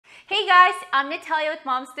guys, I'm Natalia with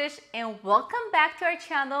Mom's Dish and welcome back to our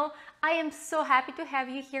channel. I am so happy to have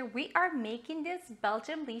you here. We are making this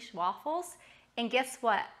Belgian Liege waffles, and guess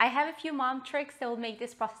what? I have a few mom tricks that will make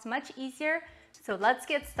this process much easier. So let's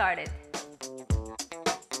get started.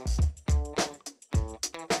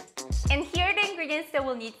 And here are the ingredients that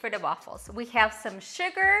we'll need for the waffles. We have some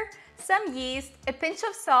sugar, some yeast, a pinch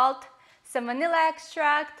of salt, some vanilla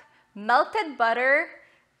extract, melted butter,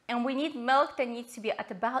 and we need milk that needs to be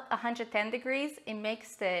at about 110 degrees. It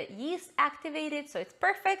makes the yeast activated, so it's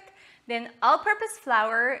perfect. Then all-purpose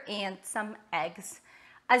flour and some eggs.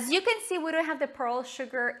 As you can see, we don't have the pearl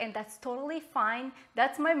sugar, and that's totally fine.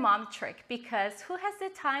 That's my mom trick, because who has the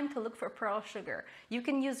time to look for pearl sugar? You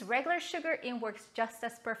can use regular sugar, and it works just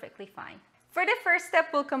as perfectly fine. For the first step,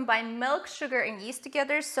 we'll combine milk, sugar, and yeast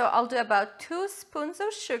together. So I'll do about 2 spoons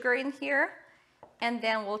of sugar in here, and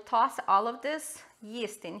then we'll toss all of this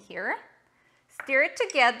yeast in here. Stir it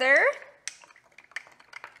together,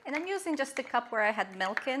 and I'm using just a cup where I had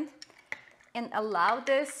milk in, and allow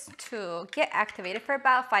this to get activated for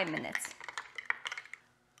about 5 minutes.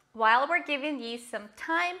 While we're giving yeast some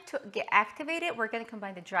time to get activated, we're going to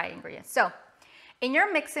combine the dry ingredients. So in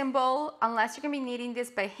your mixing bowl, unless you're going to be kneading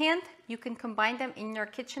this by hand, you can combine them in your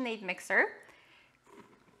KitchenAid mixer.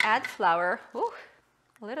 Add flour. Ooh,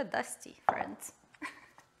 a little dusty, friends.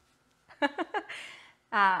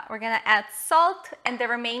 We're gonna add salt and the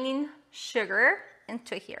remaining sugar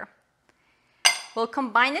into here. We'll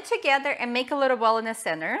combine it together and make a little ball in the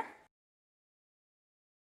center.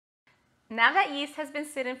 Now that yeast has been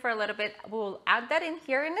sitting for a little bit, we'll add that in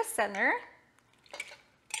here in the center.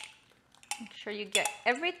 Make sure you get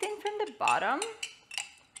everything from the bottom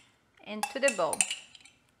into the bowl.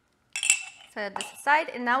 Set this aside,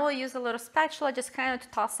 and now we'll use a little spatula just kind of to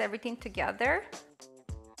toss everything together.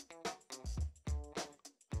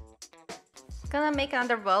 Gonna make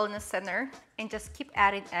another bowl in the center and just keep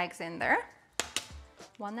adding eggs in there,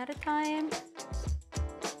 one at a time.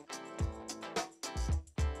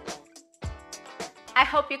 I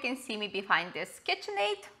hope you can see me behind this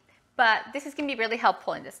KitchenAid, but this is gonna be really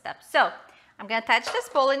helpful in this step. So I'm gonna attach this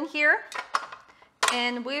bowl in here,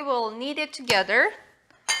 and we will knead it together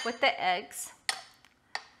with the eggs.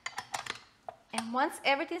 And once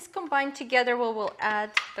everything's combined together, we will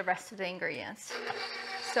add the rest of the ingredients.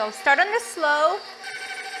 So start on the slow.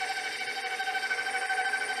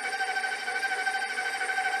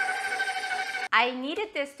 I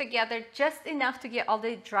kneaded this together just enough to get all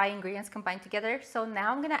the dry ingredients combined together. So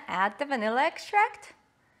now I'm gonna add the vanilla extract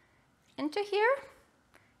into here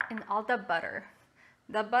and all the butter.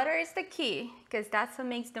 The butter is the key because that's what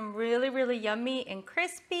makes them really, really yummy and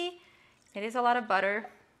crispy. It is a lot of butter,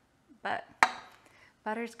 but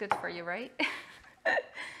butter is good for you, right?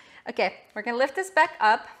 Okay, we're gonna lift this back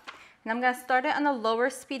up, and I'm gonna start it on a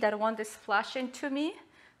lower speed. I don't want this splashing to me.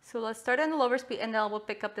 So let's start on the lower speed, and then we'll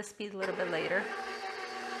pick up the speed a little bit later.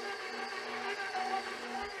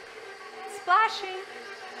 Splashing.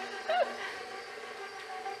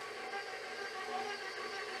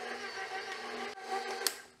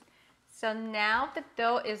 So now the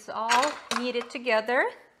dough is all kneaded together.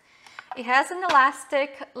 It has an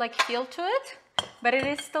elastic like feel to it, but it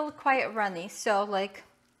is still quite runny. So like,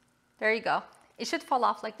 there you go. It should fall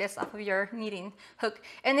off like this off of your kneading hook.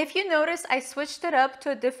 And if you notice, I switched it up to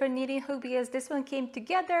a different kneading hook because this one came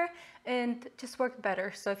together and just worked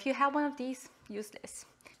better. So if you have one of these, use this.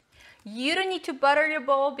 You don't need to butter your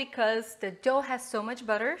bowl because the dough has so much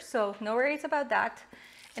butter, so no worries about that.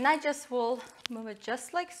 And I just will move it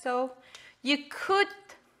just like so. You could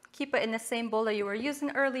keep it in the same bowl that you were using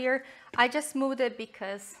earlier. I just moved it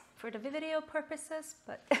because for the video purposes,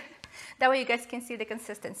 but that way you guys can see the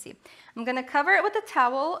consistency. I'm gonna cover it with a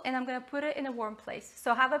towel, and I'm gonna put it in a warm place.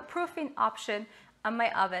 So I have a proofing option on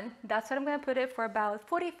my oven. That's what I'm gonna put it for about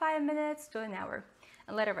 45 minutes to an hour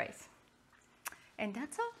and let it rise. And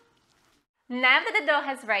that's all. Now that the dough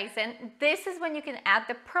has risen, this is when you can add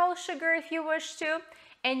the pearl sugar if you wish to,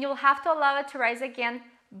 and you'll have to allow it to rise again,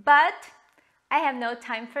 but I have no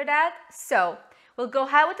time for that. So we'll go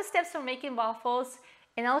ahead with the steps for making waffles,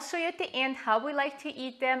 and I'll show you at the end how we like to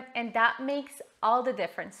eat them, and that makes all the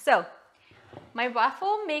difference. So my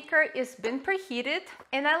waffle maker is been preheated,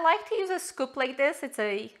 and I like to use a scoop like this. It's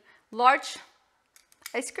a large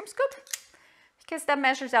ice cream scoop because that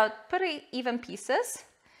measures out pretty even pieces.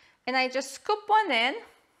 And I just scoop one in,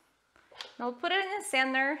 and I'll put it in the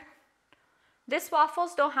center. These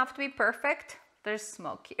waffles don't have to be perfect. There's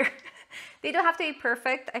smoke here. They don't have to be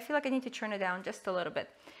perfect. I feel like I need to turn it down just a little bit.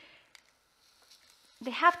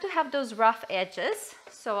 They have to have those rough edges.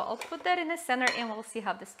 So I'll put that in the center, and we'll see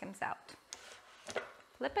how this comes out.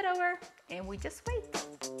 Flip it over, and we just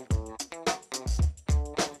wait.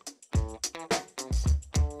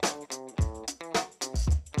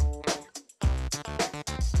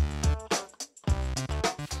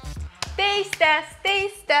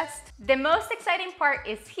 taste test. The most exciting part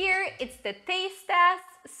is here. It's the taste test.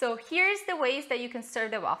 So here's the ways that you can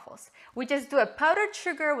serve the waffles. We just do a powdered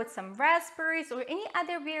sugar with some raspberries or any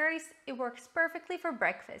other berries. It works perfectly for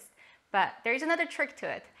breakfast. But there's another trick to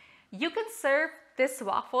it. You can serve these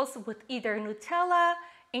waffles with either Nutella,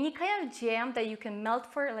 any kind of jam that you can melt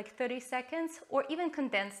for like 30 seconds, or even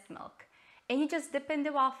condensed milk. And you just dip in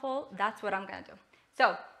the waffle. That's what I'm gonna do.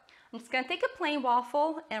 So I'm just gonna take a plain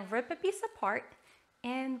waffle and rip a piece apart,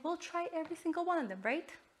 and we'll try every single one of them, right?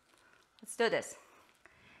 Let's do this.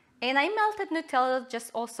 And I melted Nutella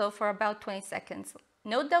just also for about 20 seconds.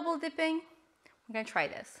 No double dipping. We're gonna try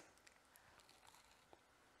this.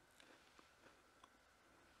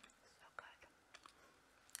 So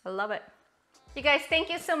good. I love it. You guys, thank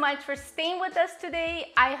you so much for staying with us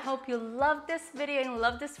today. I hope you love this video and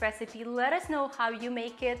love this recipe. Let us know how you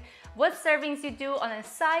make it, what servings you do on the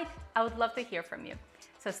side. I would love to hear from you.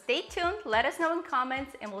 So stay tuned, let us know in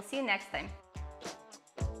comments, and we'll see you next time.